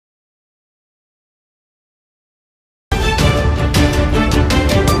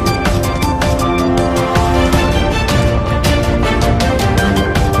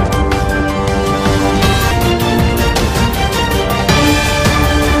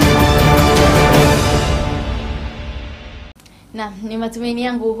Na ni matumaini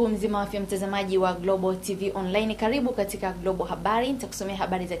yangu huu mzima wa afya mtazamaji wa Global TV Online. Karibu katika Global Habari. Nitakusomea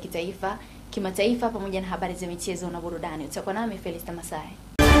habari za kitaifa, kimataifa pamoja na habari za michezo na burudani. Utakuwa nami Felista Masai.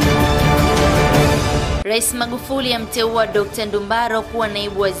 Rais Magufuli amemteua Dkt Ndumbaro kuwa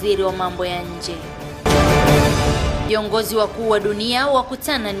naibu waziri wa mambo ya nje. Viongozi wakuu wa dunia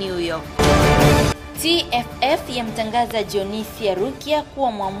wakutana New York. TFF yamtangaza Jonisia Rukia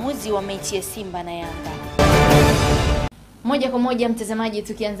kuwa mwamuzi wa mechi ya Simba na Yanga. Moja kwa moja mtazamaji,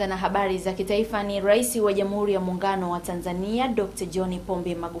 tukianza na habari za kitaifa, ni Rais wa Jamhuri ya Muungano wa Tanzania Dkt John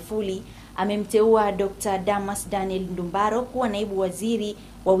Pombe Magufuli amemteua Dkt Damas Daniel Ndumbaro kuwa naibu waziri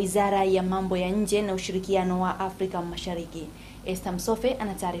wa Wizara ya Mambo ya Nje na Ushirikiano wa Afrika Mashariki. Esther Msofe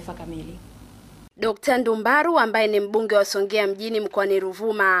ana taarifa kamili. Dkt Ndumbaro ambaye ni mbunge wa Songea mjini mkoani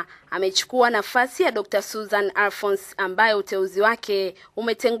Ruvuma amechukua nafasi ya Dkt Susan ambaye uteuzi wake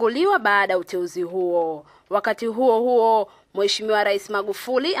umetenguliwa baada ya uteuzi huo. Wakati huo huo, Mheshimiwa Rais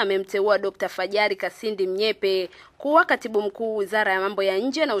Magufuli amemteua Dkt Faraji Mnyepe kuwa Katibu Mkuu Wizara ya Mambo ya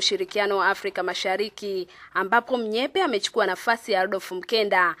Nje na Ushirikiano wa Afrika Mashariki, ambapo Mnyepe amechukua nafasi ya Adolf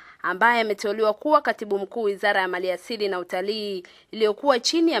Mkenda ambaye ameteuliwa kuwa Katibu Mkuu Wizara ya Maliasili na Utalii iliyokuwa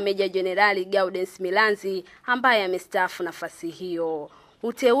chini ya Meja Jenerali Gaudens Milanzi ambaye amestaafu nafasi hiyo.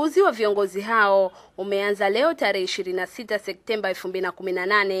 Uteuzi wa viongozi hao umeanza leo tarehe 26 Septemba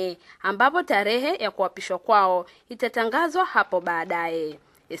 2018 ambapo tarehe ya kuapishwa kwao itatangazwa hapo baadaye.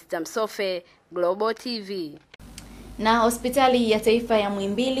 Esther Msofe, Global TV. Na hospitali ya taifa ya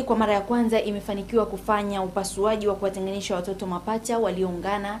Muhimbili kwa mara ya kwanza imefanikiwa kufanya upasuaji wa kuwatenganisha watoto mapacha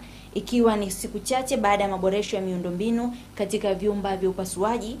walioungana, ikiwa ni siku chache baada ya maboresho ya miundombinu katika vyumba vya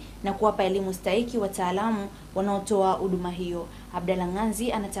upasuaji na kuwapa elimu stahiki wataalamu wanaotoa huduma hiyo. Abdalla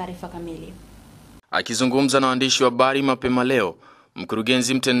Nganzi ana taarifa kamili. Akizungumza na waandishi wa habari mapema leo,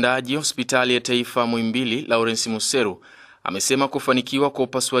 mkurugenzi mtendaji hospitali ya taifa Muhimbili Lawrence Museru amesema kufanikiwa kwa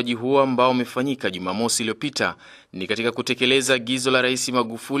upasuaji huo ambao umefanyika Jumamosi iliyopita ni katika kutekeleza agizo la Rais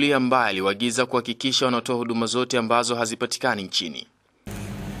Magufuli ambaye aliwaagiza kuhakikisha wanatoa huduma zote ambazo hazipatikani nchini.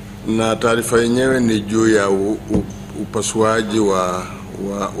 Na taarifa yenyewe ni juu ya upasuaji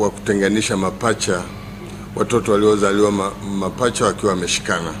wa kutenganisha mapacha, watoto waliozaliwa mapacha wakiwa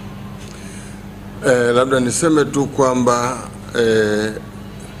wameshikana. Labda niseme tu kwamba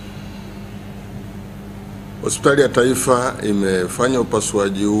hospitali ya taifa imefanya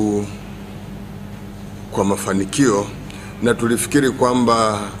upasuaji huu kwa mafanikio, na tulifikiri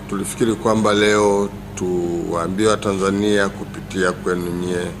kwamba leo tuwaambie Watanzania kupitia kwenu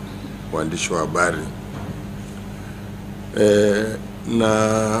nyie waandishi wa habari.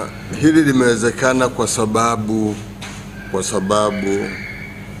 Na hili limewezekana kwa sababu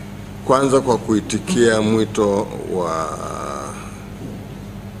kwanza kwa kuitikia mwito wa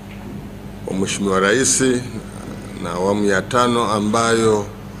Mheshimiwa Rais na awamu ya 5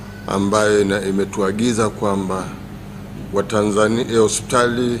 ambayo imetuagiza kwamba Watanzania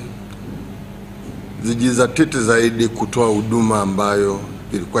hospitali zijizatiti zaidi kutoa huduma ambayo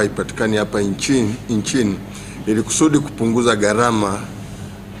ilikuwa haipatikani hapa nchini ili kusudi kupunguza gharama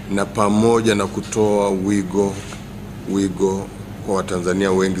na pamoja na kutoa wigo kwa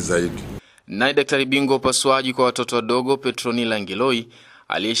Watanzania wengi zaidi. Naye daktari bingwa upasuaji kwa watoto wadogo Petronila Ngiloi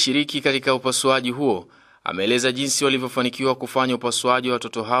aliyeshiriki katika upasuaji huo ameeleza jinsi walivyofanikiwa kufanya upasuaji wa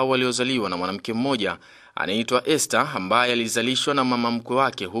watoto hao waliozaliwa na mwanamke mmoja anaitwa Esther ambaye alizalishwa na mama mkwe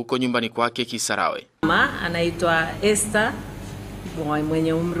wake huko nyumbani kwake Kisarawe. Mama anaitwa Esther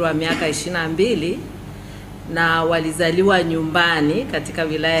mwenye umri wa miaka 22 na walizaliwa nyumbani katika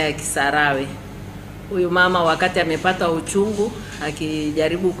wilaya ya Kisarawe. Huyu mama wakati amepata uchungu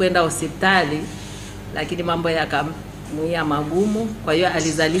akijaribu kwenda hospitali, lakini mambo yakamwia magumu, kwa hiyo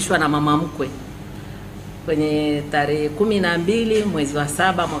alizalishwa na mama mkwe kwenye tarehe 12 mwezi wa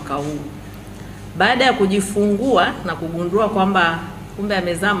 7 mwaka huu. Baada ya kujifungua na kugundua kwamba kumbe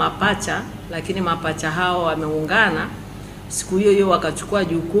amezaa mapacha, lakini mapacha hao wameungana, siku hiyo wakachukua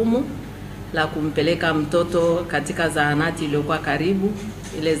jukumu la kumpeleka mtoto katika zahanati iliyokuwa karibu.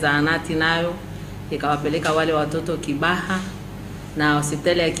 Ile zahanati nayo ikawapeleka wale watoto Kibaha, na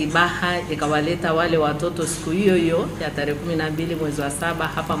hospitali ya Kibaha ikawaleta wale watoto siku hiyo ya tarehe 12 mwezi wa 7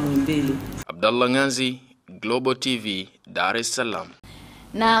 hapa Muhimbili. Abdalla Nganzi, Global TV, Dar es Salaam.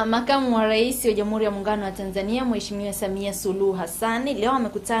 Na makamu wa rais wa Jamhuri ya Muungano wa Tanzania Mheshimiwa Samia Suluhu Hassan leo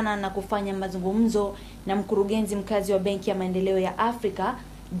amekutana na kufanya mazungumzo na mkurugenzi mkazi wa Benki ya Maendeleo ya Afrika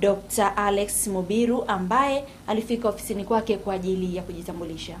Dr. Alex Mobiru ambaye alifika ofisini kwake kwa ajili ya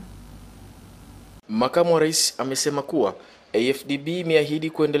kujitambulisha. Makamu wa rais amesema kuwa AFDB imeahidi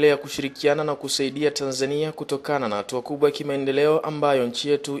kuendelea kushirikiana na kusaidia Tanzania kutokana na hatua kubwa ya kimaendeleo ambayo nchi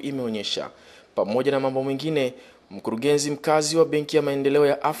yetu imeonyesha. Pamoja na mambo mengine, Mkurugenzi mkazi wa Benki ya Maendeleo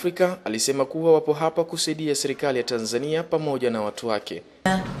ya Afrika alisema kuwa wapo hapa kusaidia serikali ya Tanzania pamoja na watu wake.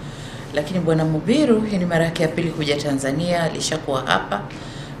 Lakini Bwana Mubiru, hii ni mara yake ya pili kuja Tanzania. Alishakuwa hapa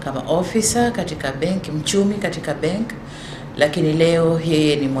kama officer katika benki, mchumi katika benki, lakini leo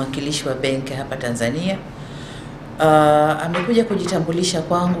yeye ni mwakilishi wa benki hapa Tanzania. Amekuja kujitambulisha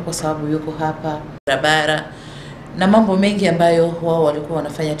kwangu kwa sababu yuko hapa barabara na mambo mengi ambayo wao walikuwa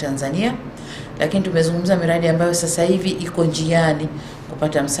wanafanya Tanzania, lakini tumezungumza miradi ambayo sasa hivi iko njiani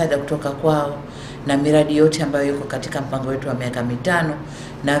kupata msaada kutoka kwao, na miradi yote ambayo yuko katika mpango wetu wa miaka 5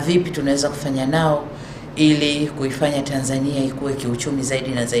 na vipi tunaweza kufanya nao ili kuifanya Tanzania ikue kiuchumi zaidi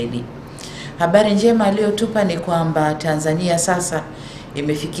na zaidi. Habari njema aliyotupa ni kwamba Tanzania sasa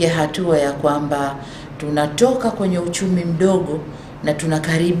imefikia hatua ya kwamba tunatoka kwenye uchumi mdogo na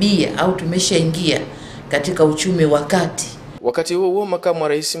tunakaribia au tumeshaingia katika uchumi wa kati. Wakati huo makamu wa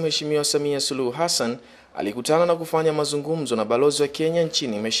rais Mheshimiwa Samia Suluhu Hassan alikutana na kufanya mazungumzo na balozi wa Kenya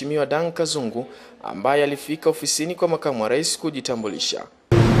nchini Mheshimiwa Dan Kazungu, ambaye alifika ofisini kwa makamu wa rais kujitambulisha.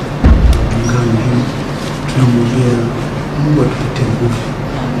 Tunamwombea Mungu atupe nguvu,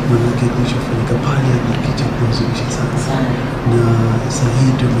 maana kilichofanyika pale ni kitu kizuri sana. Na sasa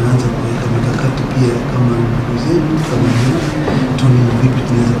hivi tumeanza kuweka mikakati pia kama ndugu zetu kama hivi, tunaona vipi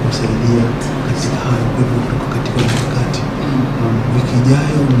tunaweza kusaidia katika hali kutoka katika mikakati. Wiki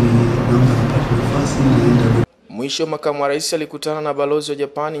ijayo ni naomba nipate nafasi niende. Mwisho makamu wa rais alikutana na balozi wa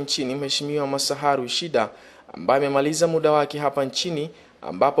Japani nchini Mheshimiwa Masaharu Ishida, ambaye amemaliza muda wake hapa nchini,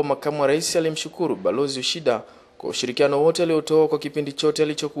 ambapo makamu wa rais alimshukuru balozi Ishida kwa ushirikiano wote aliotoa kwa kipindi chote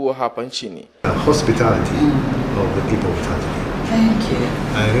alichokuwa hapa nchini. Hospitality of the people of Tanzania. Thank you.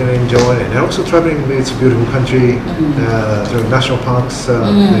 I really enjoy it. And also traveling, it's a beautiful country, through national parks, the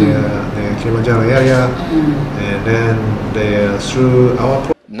Kilimanjaro area, and then through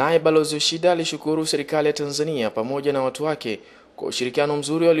our... Naye balozi Ishida alishukuru serikali ya Tanzania pamoja na watu wake kwa ushirikiano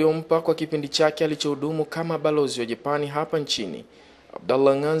mzuri waliompa kwa kipindi chake alichohudumu kama balozi wa Japani hapa nchini.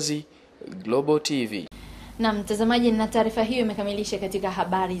 Abdallah Nganzi, Global TV. Na mtazamaji, na taarifa hiyo imekamilisha katika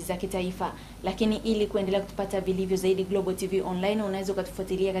habari za kitaifa, lakini ili kuendelea kutupata vilivyo zaidi Global TV Online, unaweza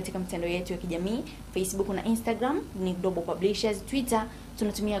kutufuatilia katika mitandao yetu ya kijamii, Facebook na Instagram ni Global Publishers, Twitter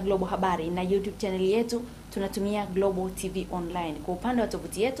tunatumia Global Habari, na YouTube channel yetu tunatumia Global TV Online. Kwa upande wa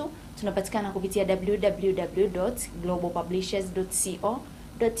tovuti yetu tunapatikana kupitia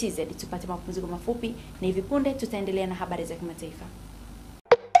www.globalpublishers.co.tz. Tupate mapumziko mafupi na hivi punde tutaendelea na habari za kimataifa.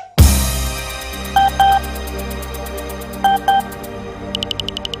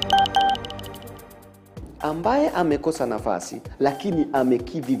 Ambaye amekosa nafasi lakini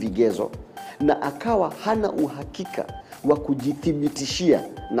amekidhi vigezo na akawa hana uhakika wa kujithibitishia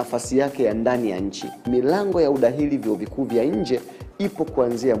nafasi yake ya ndani ya nchi. Milango ya udahili vyuo vikuu vya nje ipo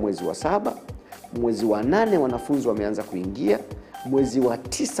kuanzia mwezi wa 7, mwezi wa 8 wanafunzi wameanza kuingia, mwezi wa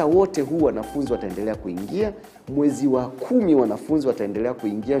 9 wote huu wanafunzi wataendelea kuingia, mwezi wa 10 wanafunzi wataendelea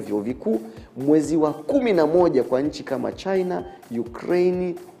kuingia vyuo vikuu, mwezi wa 11 kwa nchi kama China,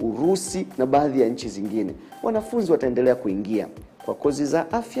 Ukraine, Urusi na baadhi ya nchi zingine wanafunzi wataendelea kuingia kwa kozi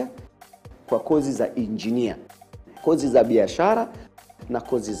za afya, kwa kozi za engineer, kozi za biashara na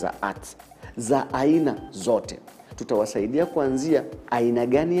kozi za arts za aina zote. Tutawasaidia kuanzia aina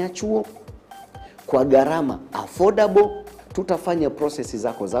gani ya chuo kwa gharama affordable. Tutafanya process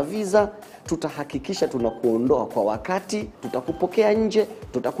zako za visa, tutahakikisha tunakuondoa kwa wakati, tutakupokea nje,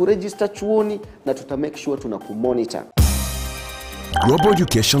 tutakuregister chuoni na tutamake sure tunakumonitor. Global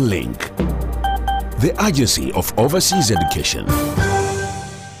Education Link, the agency of overseas education.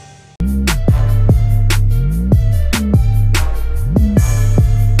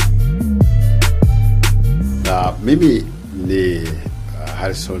 Mimi ni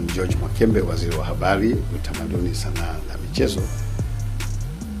Harrison George Makembe, waziri wa habari, utamaduni, sanaa na michezo.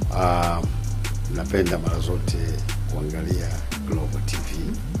 Napenda mara zote kuangalia Global TV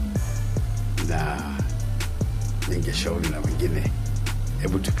na ningeshauri na wengine,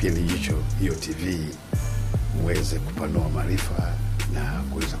 hebu tupieni jicho hiyo TV muweze kupanua maarifa na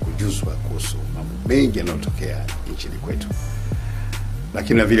kuweza kujuzwa kuhusu mambo mengi yanayotokea nchini kwetu.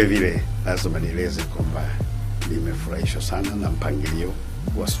 Lakini vile vile lazima nieleze kwamba nimefurahishwa sana na mpangilio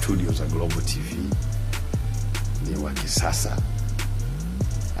wa studio za Global TV. Ni wa kisasa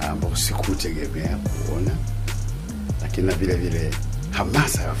ambao sikutegemea kuona, lakini vile vile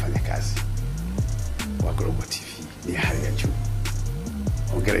hamasa ya wafanyakazi wa Global TV ni hali ya juu.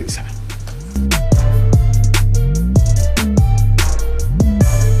 Hongereni sana.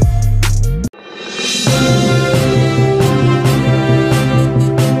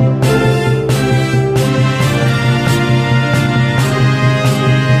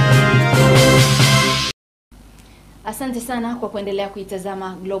 Asante sana kwa kuendelea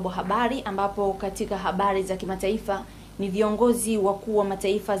kuitazama Global Habari, ambapo katika habari za kimataifa ni viongozi wakuu wa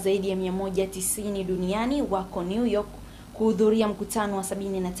mataifa zaidi ya 190 duniani wako New York kuhudhuria mkutano wa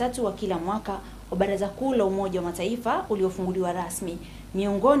 73 wa kila mwaka wa Baraza Kuu la Umoja wa Mataifa uliofunguliwa rasmi.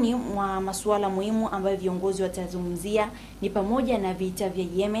 Miongoni mwa masuala muhimu ambayo viongozi watazungumzia ni pamoja na vita vya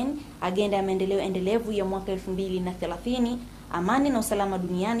Yemen, agenda ya maendeleo endelevu ya mwaka 2030, amani na usalama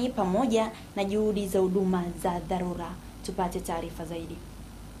duniani pamoja na juhudi za huduma za dharura. Tupate taarifa zaidi.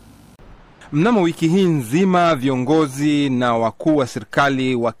 Mnamo wiki hii nzima viongozi na wakuu wa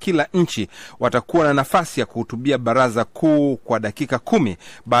serikali wa kila nchi watakuwa na nafasi ya kuhutubia baraza kuu kwa dakika 10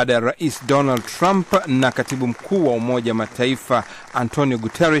 baada ya Rais Donald Trump na Katibu Mkuu wa Umoja wa Mataifa Antonio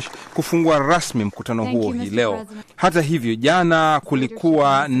Guterres kufungua rasmi mkutano huo hii leo. Hata hivyo, jana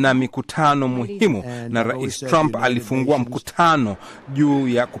kulikuwa na mikutano muhimu na Rais Trump alifungua mkutano juu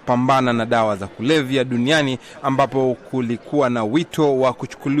ya kupambana na dawa za kulevya duniani, ambapo kulikuwa na wito wa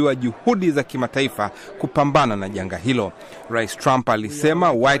kuchukuliwa juhudi za kimataifa kupambana na janga hilo. Rais Trump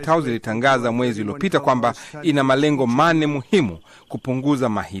alisema White House ilitangaza mwezi uliopita kwamba ina malengo 4 muhimu: kupunguza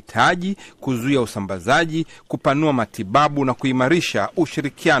mahitaji, kuzuia usambazaji, kupanua matibabu na kuimarisha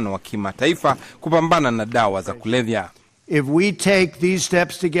ushirikiano wa kimataifa kupambana na dawa za kulevya.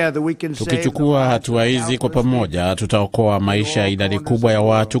 Tukichukua hatua hizi kwa pamoja, tutaokoa maisha ya idadi kubwa ya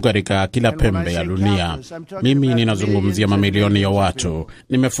watu katika kila pembe ya dunia. Mimi ninazungumzia mamilioni ya watu.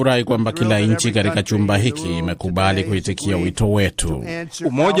 Nimefurahi kwamba kila nchi katika chumba hiki imekubali kuitikia wito wetu.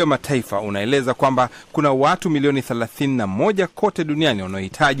 Umoja wa Mataifa unaeleza kwamba kuna watu milioni 31 kote duniani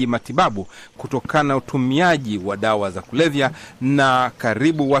wanaohitaji matibabu kutokana na utumiaji wa dawa za kulevya, na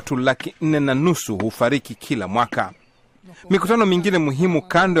karibu watu 4.5 hufariki kila mwaka. Mikutano mingine muhimu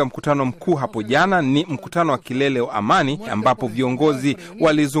kando ya mkutano mkuu hapo jana ni mkutano wa kilele wa amani, ambapo viongozi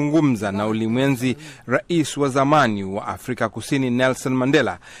walizungumza na ulimwenzi rais wa zamani wa Afrika Kusini Nelson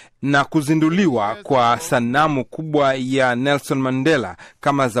Mandela na kuzinduliwa kwa sanamu kubwa ya Nelson Mandela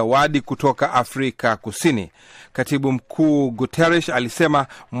kama zawadi kutoka Afrika Kusini. Katibu Mkuu Guterres alisema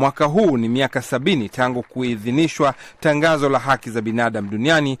mwaka huu ni miaka 70 tangu kuidhinishwa tangazo la haki za binadamu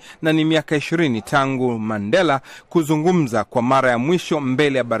duniani na ni miaka 20 tangu Mandela kuzungumza kwa mara ya mwisho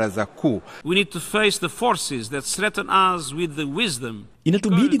mbele ya baraza kuu.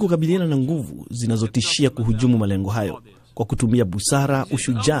 Inatubidi kukabiliana na nguvu zinazotishia kuhujumu malengo hayo kwa kutumia busara,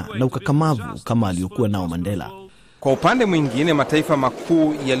 ushujaa na ukakamavu kama aliyokuwa nao Mandela. Kwa upande mwingine, mataifa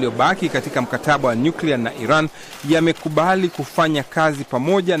makuu yaliyobaki katika mkataba wa nyuklia na Iran yamekubali kufanya kazi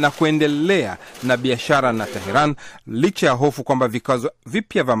pamoja na kuendelea na biashara na Tehran, licha ya hofu kwamba vikwazo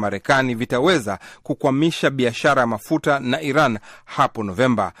vipya vya Marekani vitaweza kukwamisha biashara ya mafuta na Iran hapo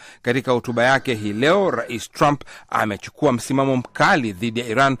Novemba. Katika hotuba yake hii leo, Rais Trump amechukua msimamo mkali dhidi ya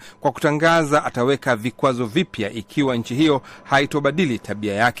Iran kwa kutangaza ataweka vikwazo vipya ikiwa nchi hiyo haitobadili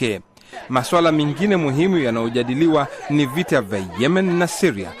tabia yake. Masuala mengine muhimu yanayojadiliwa ni vita vya Yemen na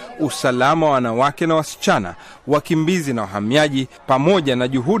Syria, usalama wa wanawake na wasichana, wakimbizi na wahamiaji, pamoja na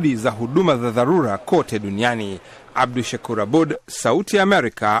juhudi za huduma za dharura kote duniani. Abdul Shakur Abud, Sauti ya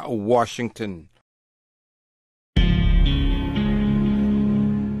Amerika, Washington.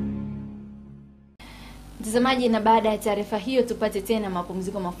 Mtazamaji, na baada ya taarifa hiyo tupate tena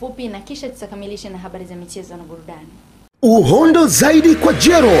mapumziko mafupi na kisha tutakamilisha na habari za michezo na burudani. Uhondo zaidi kwa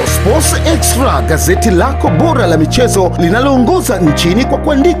Jero Sports Extra, gazeti lako bora la michezo linaloongoza nchini kwa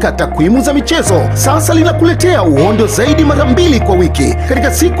kuandika takwimu za michezo. Sasa linakuletea uhondo zaidi mara 2 kwa wiki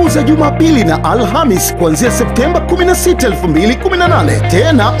katika siku za Jumapili na Alhamis kuanzia Septemba 16, 2018.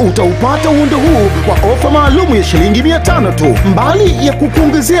 Tena utaupata uhondo huu kwa ofa maalumu ya shilingi 500 tu. Mbali ya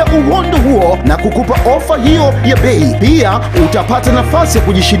kukuongezea uhondo huo na kukupa ofa hiyo ya bei, pia utapata nafasi ya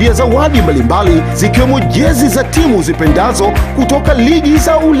kujishindia zawadi mbalimbali zikiwemo jezi za timu zipendazo kutoka ligi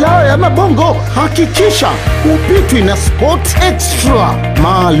za Ulaya na Bongo. Hakikisha upitwi na Sport Extra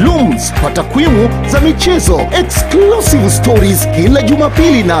maalum kwa takwimu za michezo, exclusive stories kila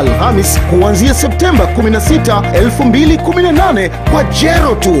Jumapili na Alhamis kuanzia Septemba 16, 2018 kwa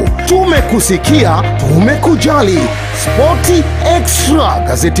Jero tu. Tumekusikia, tumekujali. Sport Extra,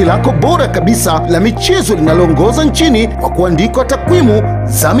 gazeti lako bora kabisa la michezo linaloongoza nchini kwa kuandika takwimu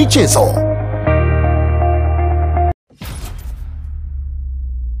za michezo.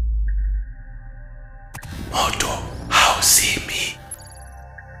 Moto hauzimi.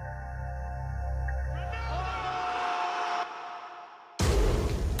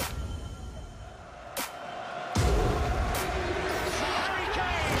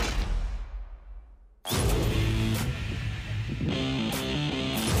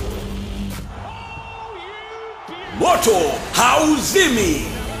 Moto hauzimi.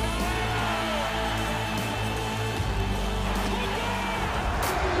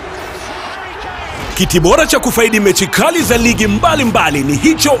 Kiti bora cha kufaidi mechi kali za ligi mbalimbali ni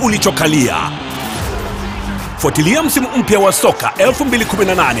hicho ulichokalia. Fuatilia msimu mpya wa soka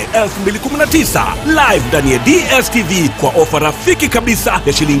 2018-2019 live ndani ya DStv kwa ofa rafiki kabisa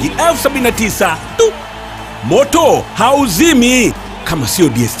ya shilingi 79,000 tu. Moto hauzimi. Kama sio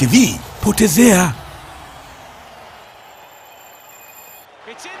DStv, potezea.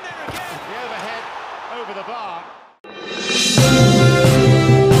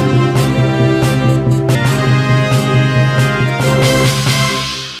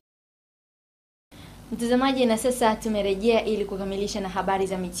 Mtazamaji, na sasa tumerejea ili kukamilisha na habari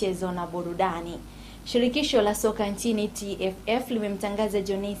za michezo na burudani. Shirikisho la soka nchini TFF limemtangaza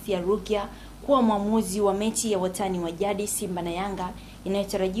Jonesi Rukia kuwa mwamuzi wa mechi ya watani wa jadi Simba na Yanga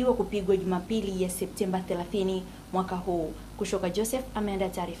inayotarajiwa kupigwa Jumapili ya Septemba 30 mwaka huu. Kushoka Joseph ameandaa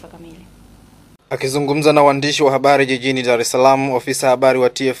taarifa kamili. Akizungumza na waandishi wa habari jijini Dar es Salaam, ofisa habari wa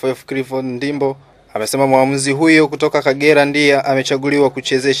TFF Clifford Ndimbo amesema mwamuzi huyo kutoka Kagera ndiye amechaguliwa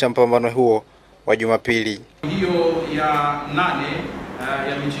kuchezesha mpambano huo wa Jumapili. Hiyo ya 8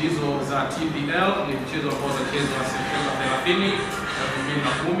 ya mechi hizo za TPL ni mchezo ambao utachezwa Septemba 30,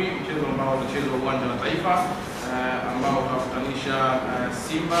 2010, mchezo ambao utachezwa uwanja wa Taifa ambao utakutanisha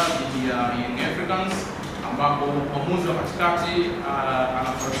Simba dhidi ya Young Africans, ambapo mwamuzi wa katikati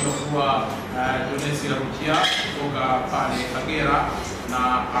anatarajiwa kuwa Jonesi Rukia kutoka pale Kagera, na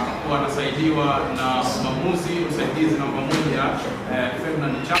atakuwa anasaidiwa na mwamuzi msaidizi namba 1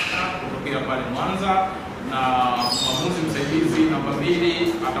 Ferdinand Chaka kutokea pale Mwanza, na mwamuzi msaidizi namba 2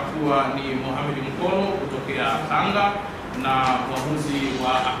 atakuwa ni Mohamed Mkono kutokea Tanga, na mwamuzi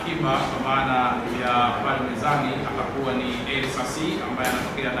wa akiba kwa maana ya pale mezani atakuwa ni Elsasi ambaye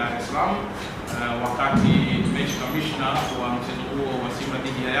anatokea Dar es Salaam, wakati match commissioner wa mchezo huo wa Simba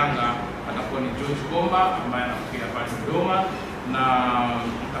dhidi ya Yanga atakuwa ni George Komba ambaye anatokea pale Dodoma, na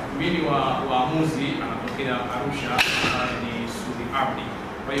mtathmini wa waamuzi anatokea Arusha ni Sudi Abdi.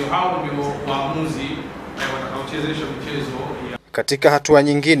 Kwa hiyo hao ndio waamuzi watakaochezesha mchezo. Katika hatua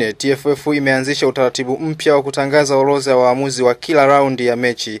nyingine, TFF imeanzisha utaratibu mpya wa kutangaza orodha ya waamuzi wa kila raundi ya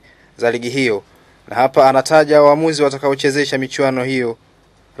mechi za ligi hiyo, na hapa anataja waamuzi watakaochezesha michuano hiyo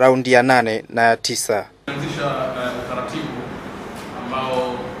raundi ya 8 na ya 9. Tumeanzisha utaratibu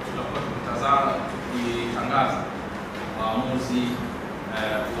ambao tutakuwa tukitangaza waamuzi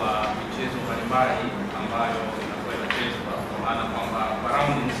wa michezo mbalimbali ambayo inakuwa inachezwa, kwa maana kwamba kwa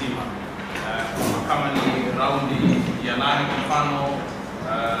raundi nzima, kama ni raundi ya 8 kwa mfano,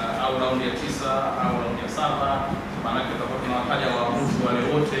 au raundi ya 9 au raundi ya 7, maana tutakuwa tunawataja waamuzi wale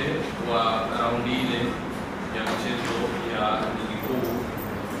wote wa raundi ile ya michezo ya ligi kuu.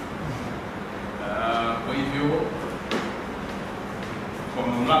 Kwa hivyo kwa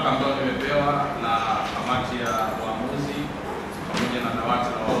mamlaka ambayo nimepewa na kamati ya waamuzi pamoja na dawati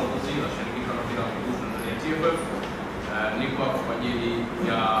la waamuzi la shirikisho la mpira wa miguu Tanzania TFF, niko hapa kwa ajili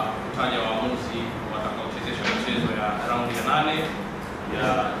ya kutaja waamuzi watakaochezesha michezo ya raundi ya 8 ya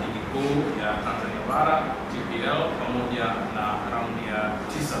ligi kuu ya Tanzania Bara TPL pamoja na raundi ya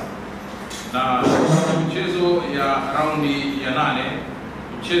 9. Na michezo ya raundi ya 8,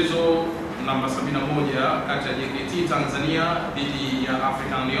 mchezo namba 71 kati ya JKT Tanzania dhidi ya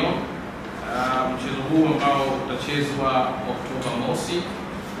African Lyon, mchezo huu ambao utachezwa Oktoba mosi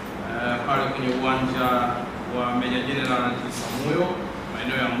pale kwenye uwanja wa Meja General Isamuyo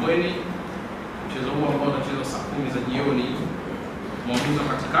maeneo ya Mbweni. Mchezo huu ambao utachezwa saa 10 za jioni. Mwamuzi wa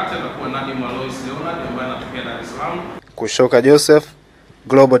katikati atakuwa Nadim Alois Leonard ambaye anatokea Dar es Salaam. Kushoka Joseph,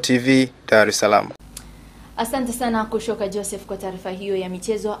 Global TV, Dar es Salaam. Asante sana Kushoka Joseph kwa taarifa hiyo ya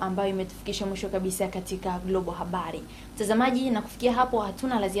michezo ambayo imetufikisha mwisho kabisa katika Global Habari. Mtazamaji, na kufikia hapo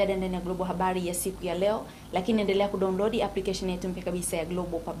hatuna la ziada ndani ya Global Habari ya siku ya leo, lakini endelea kudownload application yetu mpya kabisa ya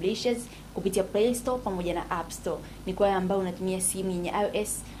Global Publishers kupitia Play Store pamoja na App Store. Ni kwa ambao unatumia simu yenye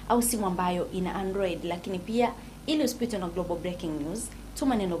iOS au simu ambayo ina Android, lakini pia ili usipitwe na Global Breaking News,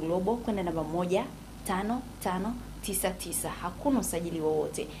 tuma neno Global kwenda namba 15599. Hakuna usajili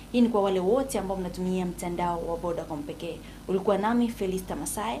wowote. Hii ni kwa wale wote ambao mnatumia mtandao wa Vodacom pekee. Ulikuwa nami Felista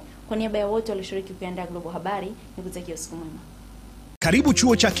Masai, kwa niaba ya wote walioshiriki kuandaa Global Habari, nikutakia usiku mwema. Karibu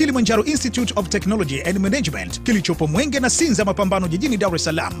chuo cha Kilimanjaro Institute of Technology and Management kilichopo Mwenge na Sinza Mapambano jijini Dar es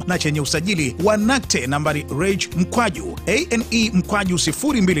Salaam na chenye usajili wa NACTE nambari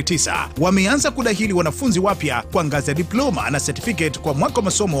REG/ANE/029. Wameanza kudahili wanafunzi wapya kwa ngazi ya diploma na certificate kwa mwaka wa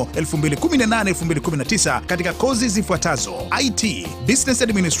masomo 2018-2019 katika kozi zifuatazo: IT, Business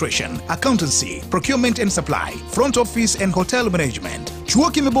Administration, Accountancy, Procurement and Supply, Front Office and Hotel Management, Chuo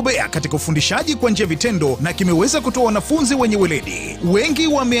kimebobea katika ufundishaji kwa njia vitendo na kimeweza kutoa wanafunzi wenye weledi. Wengi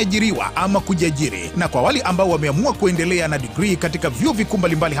wameajiriwa ama kujiajiri, na kwa wale ambao wameamua kuendelea na degree katika vyuo vikuu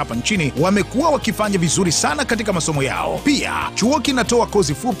mbalimbali hapa nchini, wamekuwa wakifanya vizuri sana katika masomo yao. Pia chuo kinatoa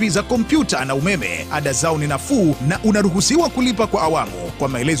kozi fupi za kompyuta na umeme. Ada zao ni nafuu na unaruhusiwa kulipa kwa awamu. Kwa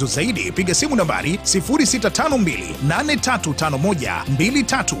maelezo zaidi piga simu nambari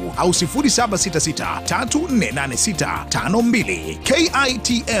 0652835123 au 0766348652.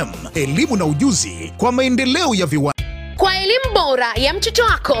 KITM, elimu na ujuzi kwa maendeleo ya viwanda. Kwa elimu bora ya mtoto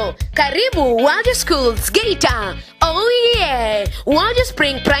wako, karibu Waju Schools Geita. Oh yeah! Waju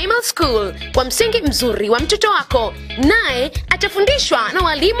Spring Primary School, kwa msingi mzuri wa mtoto wako, naye atafundishwa na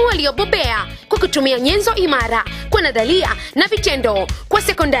walimu waliobobea kwa kutumia nyenzo imara kwa nadharia na vitendo. Kwa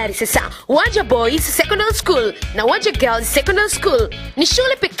sekondari sasa, Waju Boys Secondary School na Waju Girls Secondary School ni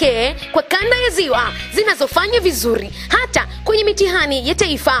shule pekee kwa kanda ya Ziwa zinazofanya vizuri hata kwenye mitihani ya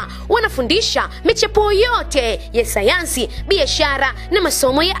taifa. Wanafundisha michepuo yote ya sayansi, biashara na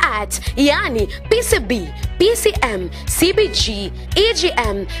masomo ya art, yani PCB, PCM, CBG,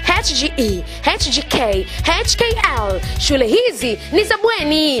 EGM, HGE, HGK, HKL. Shule hizi ni za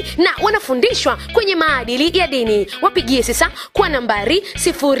bweni na wanafundishwa kwenye maadili ya dini. Wapigie sasa kwa nambari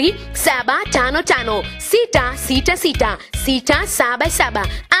 0755666677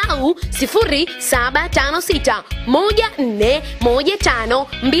 au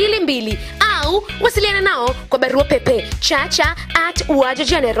 0756141522 au wasiliana nao kwa barua pepe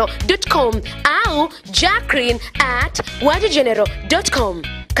chacha@wajageneral.com au jacqueline@wajageneral.com.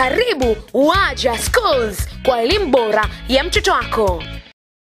 Karibu Waja Schools kwa elimu bora ya mtoto wako.